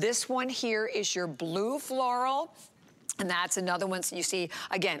 This one here is your blue floral. And that's another one, so you see,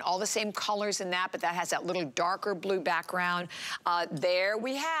 again, all the same colors in that, but that has that little darker blue background. There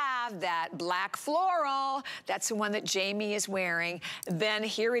we have that black floral. That's the one that Jamie is wearing. Then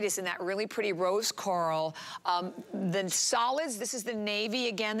here it is in that really pretty rose coral. The solids, this is the navy,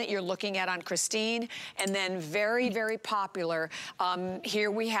 again, that you're looking at on Christine. And then very, very popular,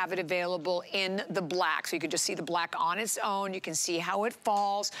 here we have it available in the black. So you can just see the black on its own. You can see how it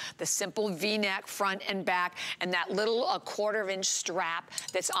falls, the simple V-neck front and back, and that little a 1/4 inch strap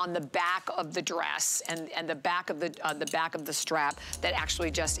that's on the back of the dress, and the back of the strap that actually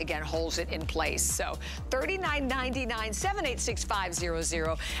just again holds it in place. So $39.99,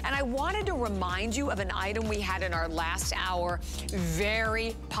 786-500. And I wanted to remind you of an item we had in our last hour,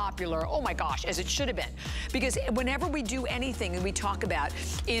 very popular. Oh my gosh, as it should have been, because whenever we do anything that we talk about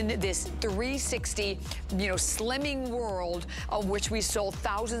in this 360, you know, slimming world of which we sold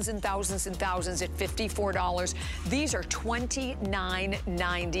thousands and thousands and thousands at $54. These are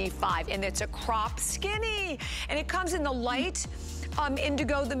 $29.95, and it's a crop skinny, and it comes in the light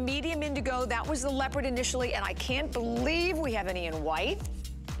indigo, the medium indigo. That was the leopard initially, and I can't believe we have any in white.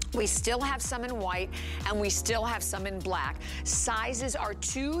 We still have some in white, and we still have some in black. Sizes are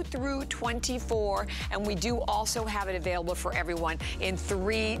 2 through 24, and we do also have it available for everyone in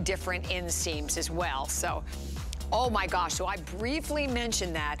 3 different inseams as well. So, oh my gosh, so I briefly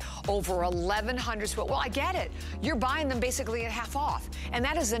mentioned that over 1,100, well, I get it. You're buying them basically at half off. And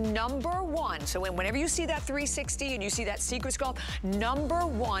that is the #1. So whenever you see that 360 and you see that secret sculpt,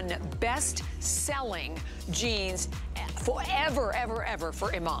 #1 best selling jeans forever, ever, ever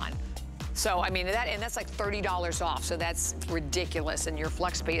for Iman. So, I mean, that's like $30 off, so that's ridiculous, and your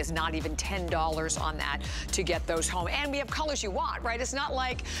FlexPay is not even $10 on that to get those home. And we have colors you want, right? It's not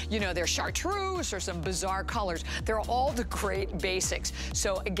like, you know, they're chartreuse or some bizarre colors. They're all the great basics.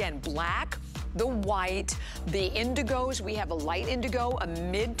 So, again, black, the white, the indigos. We have a light indigo, a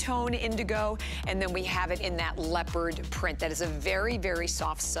mid-tone indigo, and then we have it in that leopard print. That is a very, very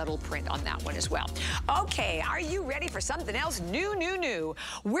soft, subtle print on that one as well. Okay, are you ready for something else new, new, new?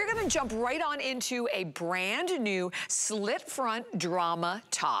 We're gonna jump right on into a brand new slit front drama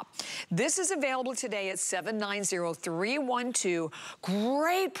top. This is available today at $790,312.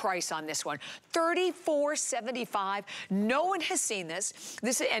 Great price on this one, $34.75. No one has seen this.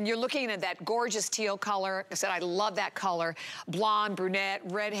 And you're looking at that gorgeous teal color. I said I love that color. Blonde, brunette,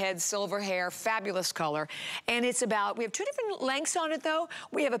 redhead, silver hair, fabulous color. And it's about, we have 2 different lengths on it though.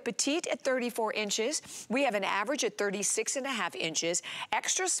 We have a petite at 34 inches. We have an average at 36.5 inches.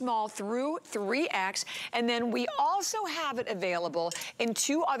 Extra small through 3X. And then we also have it available in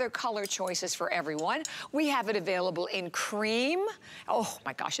 2 other color choices for everyone. We have it available in cream. Oh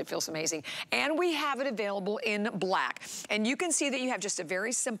my gosh, it feels amazing. And we have it available in black. And you can see that you have just a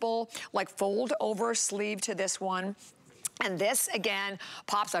very simple, like fold over sleeve to this one. And this, again,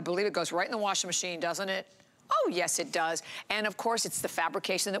 pops, I believe it goes right in the washing machine, doesn't it? Oh, yes, it does. And of course, it's the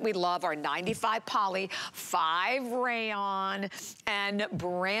fabrication that we love, our 95 poly, 5 rayon, and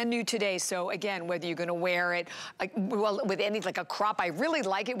brand new today. So again, whether you're gonna wear it, well, with any, like a crop, I really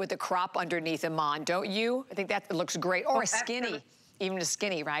like it with the crop underneath, Iman, don't you? I think that looks great. Or a skinny, even a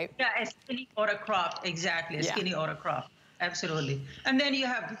skinny, right? Yeah, a skinny or a crop, exactly, a skinny or a crop. Absolutely. And then you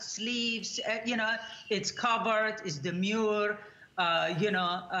have sleeves, you know, it's covered, it's demure, you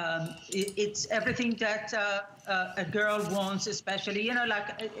know, it's everything that a girl wants, especially, you know,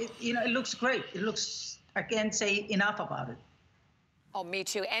 like, you know, it looks great. It looks, I can't say enough about it. Oh, me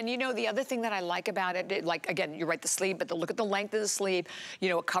too. And you know, the other thing that I like about it, like, again, you're right, the sleeve, but look at the length of the sleeve. You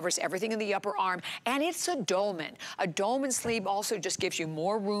know, it covers everything in the upper arm, and it's a dolman. A dolman sleeve also just gives you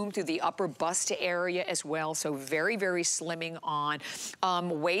more room through the upper bust area as well, so very, very slimming on.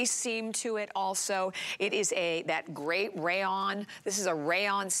 Waist seam to it also. It is that great rayon. This is a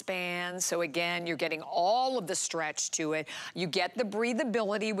rayon span, so again, you're getting all of the stretch to it. You get the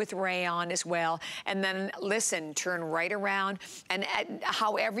breathability with rayon as well, and then, listen, turn right around, and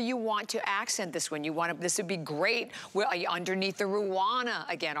however you want to accent this one. This would be great underneath the Ruana,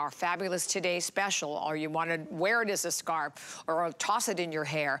 again, our fabulous Today special, or you want to wear it as a scarf, or toss it in your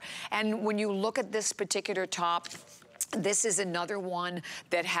hair. And when you look at this particular top, this is another one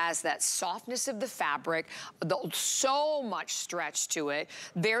that has that softness of the fabric, so much stretch to it.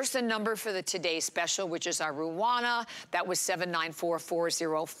 There's the number for the Today special, which is our Ruana. That was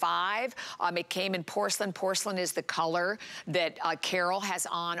 794405. It came in porcelain. Porcelain is the color that Carol has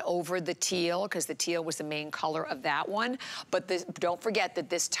on over the teal, because the teal was the main color of that one. But don't forget that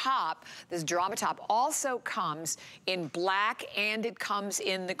this top, this drama top, also comes in black, and it comes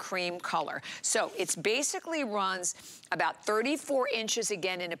in the cream color. So it's basically runs about 34 inches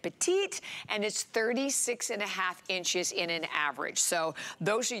again in a petite, and it's 36.5 inches in an average. So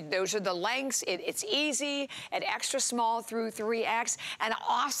those are the lengths. It's easy at extra small through 3X, and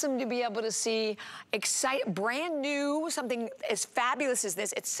awesome to be able to see brand new, something as fabulous as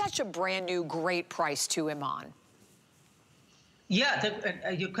this. It's such a brand new, great price too, Iman.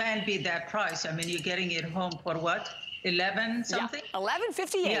 Yeah, you can't beat that price. I mean, you're getting it home for what? 11 something? Yeah,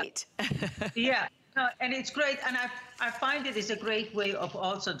 $11.58. Yeah. No, and it's great, and I find it is a great way of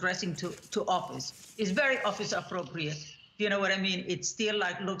also dressing to office. It's very office appropriate. You know what I mean? It still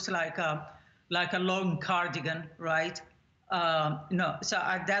looks like a long cardigan, right? No, so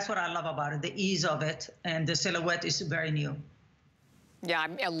that's what I love about it, the ease of it, and the silhouette is very new. Yeah,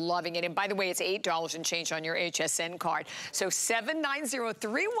 I'm loving it. And by the way, it's $8 and change on your HSN card. So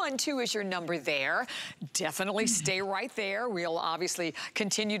 790312 is your number there. Definitely stay right there. We'll obviously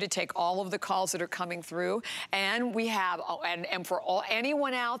continue to take all of the calls that are coming through. And we have, and for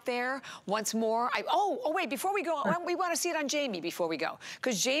anyone out there, once more, wait, before we go, we want to see it on Jamie before we go,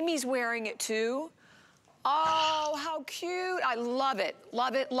 because Jamie's wearing it too. Oh, how cute. I love it.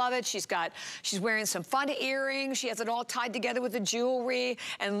 Love it, love it. She's wearing some fun earrings. She has it all tied together with the jewelry.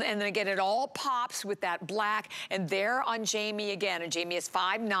 And then again, it all pops with that black. And there on Jamie again, and Jamie is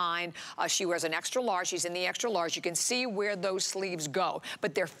 5'9". She wears an extra large. She's in the extra large. You can see where those sleeves go,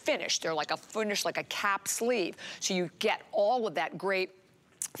 but they're finished. They're like a cap sleeve. So you get all of that great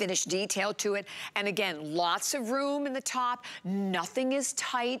finished detail to it. And again, lots of room in the top. Nothing is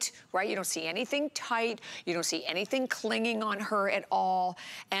tight, right? You don't see anything tight. You don't see anything clinging on her at all.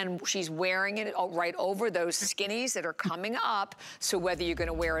 And she's wearing it right over those skinnies that are coming up. So whether you're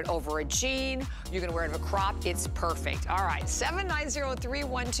gonna wear it over a jean, you're gonna wear it over a crop, it's perfect. All right,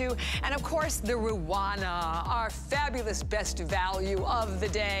 790312. And of course, the Ruana, our fabulous best value of the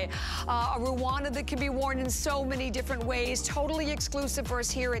day. A Ruana that can be worn in so many different ways, totally exclusive for us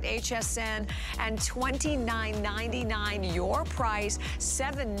here at HSN, and $29.99 your price.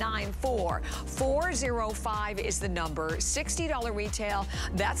 794405 is the number. $60 retail.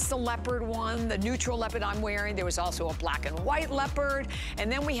 That's the leopard one, the neutral leopard I'm wearing. There was also a black and white leopard,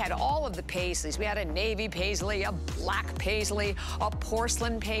 and then we had all of the paisleys. We had a navy paisley, a black paisley, a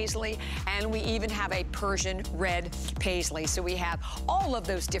porcelain paisley, and we even have a Persian red paisley. So we have all of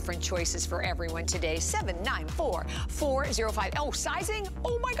those different choices for everyone today. 794405. Oh, sizing?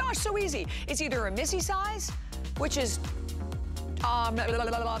 Oh my gosh, so easy. It's either a Missy size, which is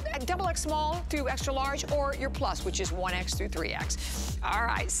double X small through extra large, or your plus, which is 1X through 3X. All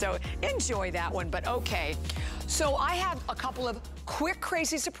right, so enjoy that one, but okay. So I have a couple of quick,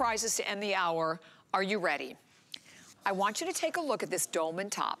 crazy surprises to end the hour. Are you ready? I want you to take a look at this dolman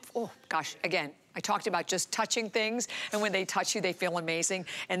top. Oh gosh, again, I talked about just touching things, and when they touch you, they feel amazing.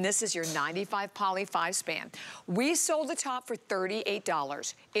 And this is your 95 poly 5 span. We sold the top for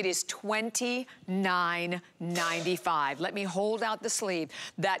 $38. It is $29.95. Let me hold out the sleeve.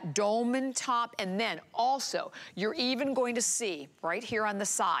 That dolman top, and then also, you're even going to see right here on the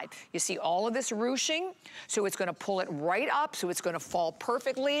side, you see all of this ruching, so it's gonna pull it right up, so it's gonna fall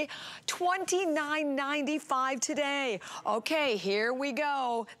perfectly. $29.95 today. Okay, here we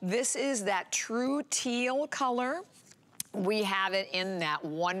go. This is that true teal color. We have it in that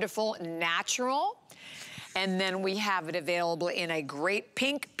wonderful natural. And then we have it available in a great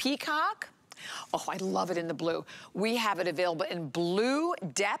pink peacock. Oh, I love it in the blue. We have it available in blue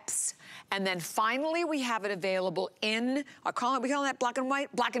depths, and then finally we have it available in, we call that black and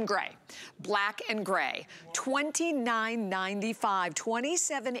white? Black and gray. Black and gray. $29.95,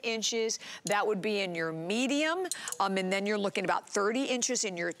 27 inches. That would be in your medium, and then you're looking about 30 inches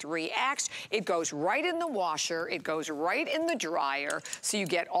in your 3X. It goes right in the washer. It goes right in the dryer. So you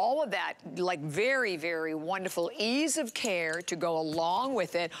get all of that, like very, very wonderful ease of care to go along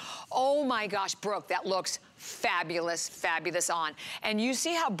with it. Oh my gosh, Brooke, that looks fabulous, fabulous on. And you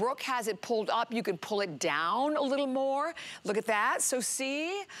see how Brooke has it pulled up? You can pull it down a little more. Look at that. So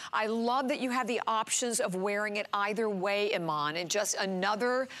see, I love that you have the options of wearing it either way, Iman, and just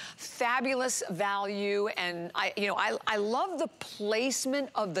another fabulous value. And I love the placement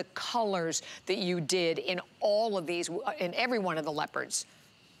of the colors that you did in all of these, in every one of the leopards.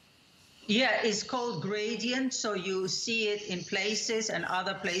 Yeah, it's called gradient, so you see it in places, and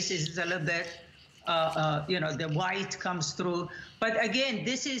other places it's a little bit, the white comes through. But again,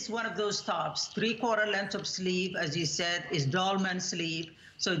 this is one of those tops. 3/4 length of sleeve, as you said, is dolman sleeve.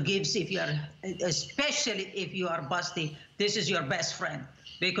 So it gives, especially if you are busty, this is your best friend,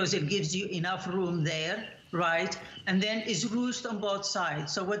 because it gives you enough room there, right? And then it's ruched on both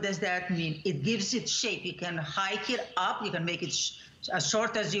sides. So what does that mean? It gives it shape. You can hike it up. You can make it as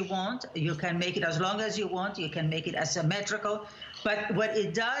short as you want. You can make it as long as you want. You can make it asymmetrical. But what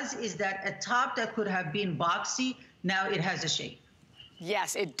it does is that a top that could have been boxy, now it has a shape.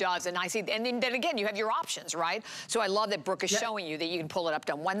 Yes, it does. And I see, and then again, you have your options, right? So I love that Brooke is showing you that you can pull it up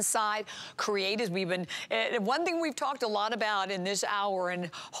down one side. Create, as we've been, one thing we've talked a lot about in this hour,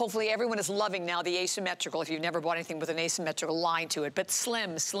 and hopefully everyone is loving now the asymmetrical, if you've never bought anything with an asymmetrical line to it, but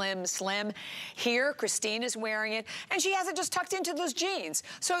slim, slim, slim. Here, Christine is wearing it, and she has it just tucked into those jeans.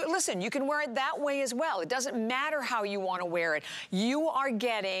 So listen, you can wear it that way as well. It doesn't matter how you want to wear it. You are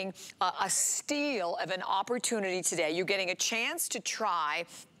getting a steal of an opportunity today. You're getting a chance to try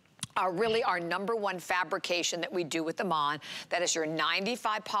really our #1 fabrication that we do with Iman. That is your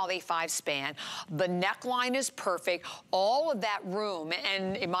 95 poly 5 span. The neckline is perfect. All of that room,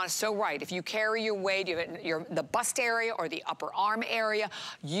 and Iman is so right. If you carry your weight, the bust area or the upper arm area,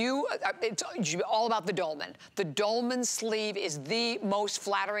 it's all about the dolman. The dolman sleeve is the most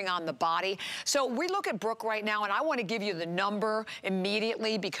flattering on the body. So we look at Brooke right now, and I want to give you the number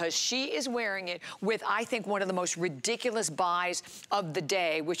immediately because she is wearing it with, I think, one of the most ridiculous buys of the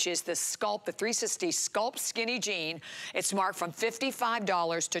day, which is the Sculpt, the 360 Sculpt skinny jean. It's marked from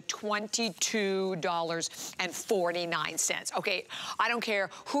 $55 to $22.49. Okay, I don't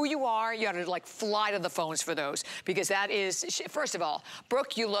care who you are, you ought to like fly to the phones for those, because that is, first of all,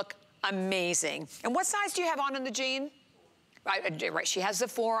 Brooke, you look amazing. And what size do you have on in the jean? Right, she has the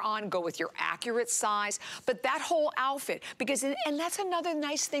 4 on, go with your accurate size, but that whole outfit, because, and that's another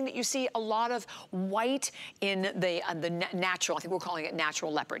nice thing that you see a lot of white in the natural, I think we're calling it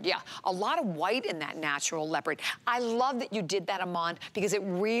natural leopard. Yeah, a lot of white in that natural leopard. I love that you did that, Iman, because it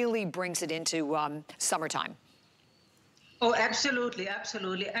really brings it into summertime. Oh, absolutely,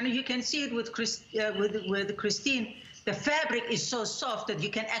 absolutely. And you can see it with Christine. The fabric is so soft that you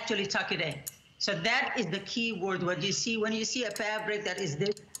can actually tuck it in. So that is the key word. What you see when you see a fabric that is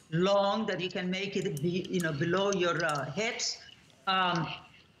this long, that you can make it be, below your hips,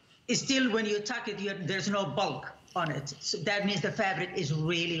 still when you tuck it, there's no bulk on it. So that means the fabric is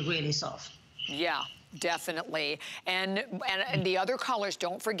really, really soft. Yeah. Definitely. And the other colors,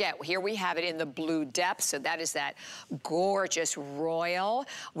 don't forget, here we have it in the blue depth. So that is that gorgeous royal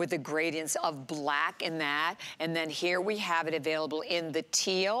with the gradients of black in that. And then here we have it available in the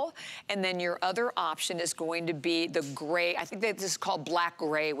teal. And then your other option is going to be the gray. I think that this is called black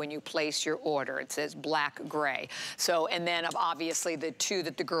gray when you place your order. It says black gray. So, and then obviously the 2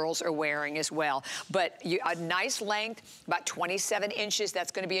 that the girls are wearing as well. But a nice length, about 27 inches.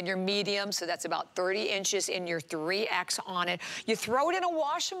 That's going to be in your medium. So that's about 30 inches in your 3X on it. You throw it in a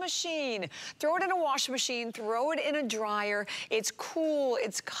washing machine. Throw it in a washing machine. Throw it in a dryer. It's cool.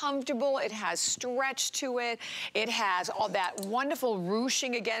 It's comfortable. It has stretch to it. It has all that wonderful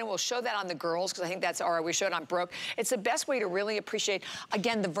ruching again. We'll show that on the girls because I think that's, or we showed on Brooke. It's the best way to really appreciate,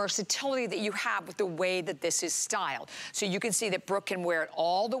 again, the versatility that you have with the way that this is styled. So you can see that Brooke can wear it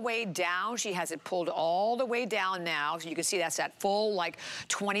all the way down. She has it pulled all the way down now. So you can see that's that full like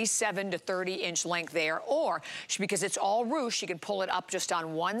 27 to 30 inch length there, or because it's all ruched, she can pull it up just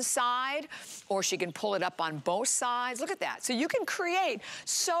on one side, or she can pull it up on both sides. Look at that. So you can create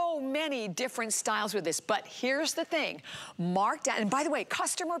so many different styles with this, but here's the thing. Marked down, and by the way,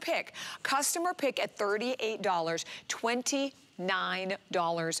 customer pick at $38,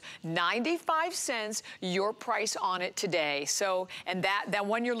 $99.95, your price on it today. So, and that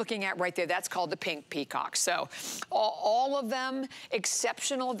one you're looking at right there, that's called the pink peacock. So all of them,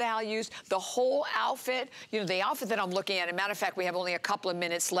 exceptional values. The whole outfit, you know, the outfit that I'm looking at, as a matter of fact, we have only a couple of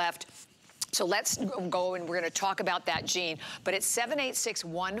minutes left. So let's go and we're going to talk about that jean. But it's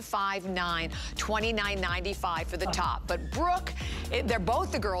 $786-159, $29.95 for the top. But Brooke, they're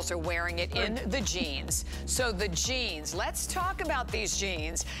both the girls are wearing it in the jeans. So the jeans, let's talk about these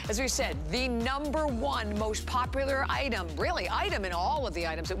jeans. As we said, the #1 most popular item, really item in all of the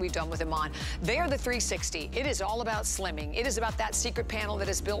items that we've done with Iman. They are the 360. It is all about slimming. It is about that secret panel that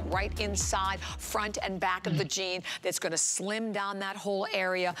is built right inside, front and back of the jean, that's going to slim down that whole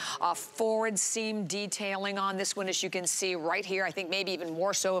area. Forward seam detailing on this one, as you can see right here. I think maybe even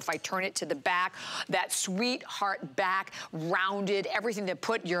more so if I turn it to the back. That sweetheart back, rounded, everything to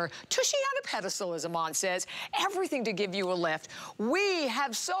put your tushy on a pedestal, as Iman says. Everything to give you a lift. We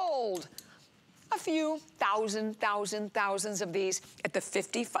have sold a few thousands of these at the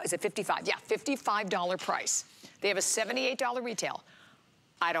 $55 price. They have a $78 retail.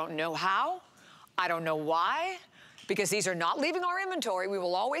 I don't know how. I don't know why. Because these are not leaving our inventory. We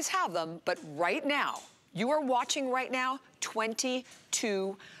will always have them. But right now, you are watching right now,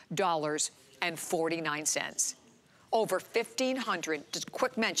 $22.49. Over $1,500, just a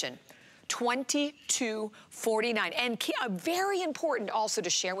quick mention, $22.49. And very important also to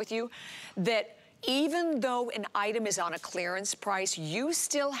share with you that even though an item is on a clearance price, you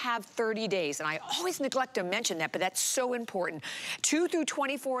still have 30 days. And I always neglect to mention that, but that's so important. 2 through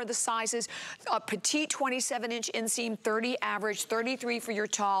 24 are the sizes. A petite 27-inch inseam, 30 average, 33 for your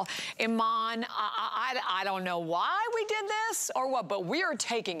tall. Iman, I don't know why we did this or what, but we are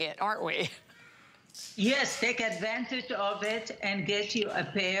taking it, aren't we? Yes, take advantage of it and get you a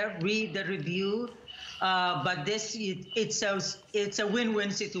pair. Read the review. But this, it's a win-win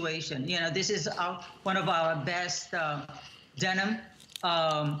situation. You know, this is one of our best denim.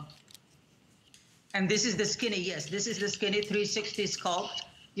 And this is the skinny, yes, this is the skinny 360 sculpt.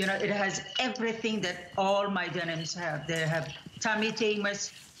 You know, it has everything that all my denims have. They have tummy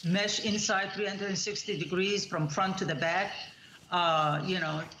tamers, mesh inside 360 degrees from front to the back, you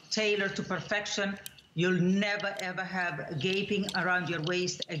know, tailored to perfection. You'll never, ever have gaping around your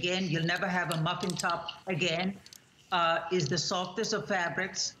waist again. You'll never have a muffin top again. Is the softest of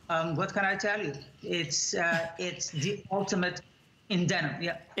fabrics. What can I tell you? It's the ultimate in denim,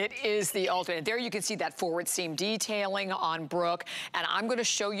 yeah. It is the ultimate. There you can see that forward seam detailing on Brooke. And I'm going to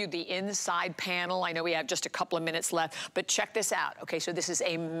show you the inside panel. I know we have just a couple of minutes left, but check this out. Okay, so this is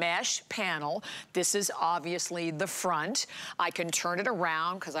a mesh panel. This is obviously the front. I can turn it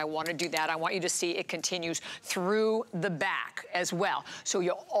around because I want to do that. I want you to see it continues through the back as well. So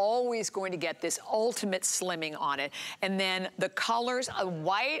you're always going to get this ultimate slimming on it. And then the colors,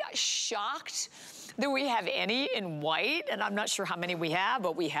 white, shocked that we have any in white, and I'm not sure how many we have,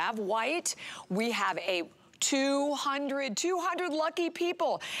 but we have white. We have a 200 lucky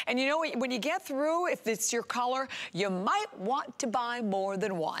people. And you know, when you get through, if it's your color, you might want to buy more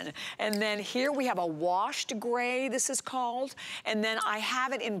than one. And then here we have a washed gray, this is called. And then I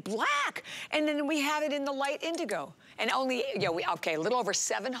have it in black. And then we have it in the light indigo. And only, yeah, okay, a little over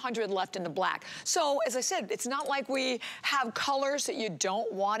 700 left in the black. So, as I said, it's not like we have colors that you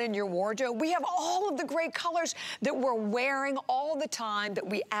don't want in your wardrobe. We have all of the great colors that we're wearing all the time that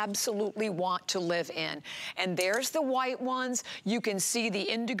we absolutely want to live in. And there's the white ones. You can see the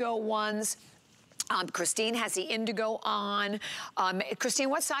indigo ones. Christine has the indigo on. Christine,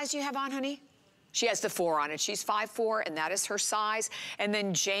 what size do you have on, honey? She has the 4 on it. She's 5'4", and that is her size. And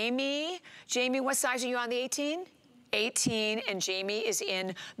then Jamie, what size are you on, the 18? 18, and Jamie is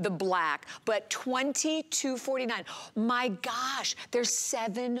in the black, but $22.49. My gosh, there's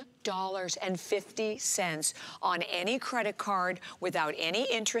 $7.50 on any credit card without any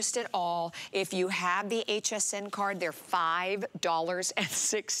interest at all. If you have the HSN card, they're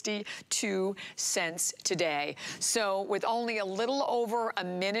 $5.62 today. So with only a little over a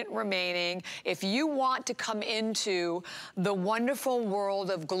minute remaining, if you want to come into the wonderful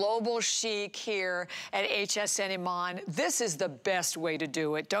world of global chic here at HSN Iman, this is the best way to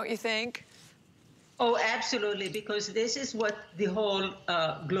do it, don't you think? Oh, absolutely, because this is what the whole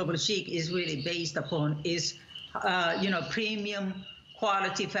global chic is really based upon, is, you know, premium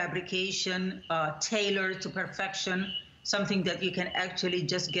quality fabrication, tailored to perfection, something that you can actually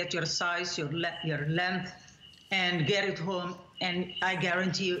just get your size, your length, and get it home, and I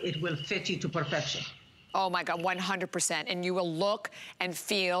guarantee you it will fit you to perfection. Oh my God, 100%. And you will look and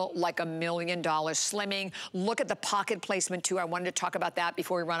feel like $1 million. Slimming, look at the pocket placement too. I wanted to talk about that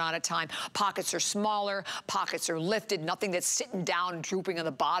before we run out of time. Pockets are smaller, pockets are lifted, nothing that's sitting down, drooping on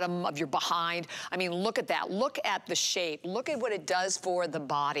the bottom of your behind. I mean, look at that. Look at the shape. Look at what it does for the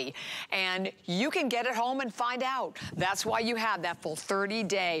body. And you can get it home and find out. That's why you have that full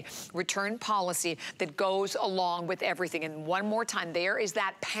 30-day return policy that goes along with everything. And one more time, there is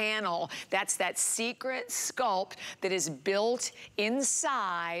that panel. That's that secret sculpt that is built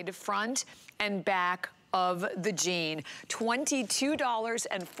inside, front and back of the jean.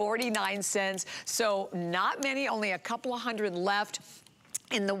 $22.49. So not many, only a couple of hundred left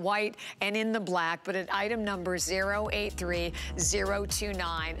in the white and in the black, but at item number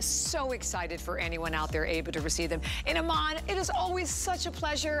 083029. So excited for anyone out there able to receive them. And Iman, it is always such a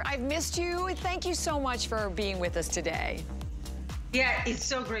pleasure. I've missed you. Thank you so much for being with us today. Yeah, it's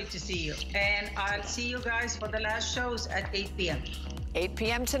so great to see you. And I'll see you guys for the last shows at 8 p.m. 8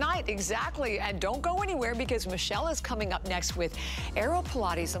 p.m. tonight, exactly. And don't go anywhere because Michelle is coming up next with Aero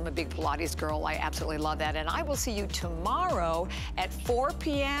Pilates. I'm a big Pilates girl. I absolutely love that. And I will see you tomorrow at 4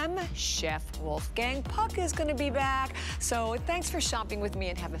 p.m. Chef Wolfgang Puck is going to be back. So thanks for shopping with me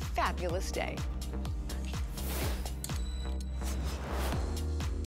and have a fabulous day.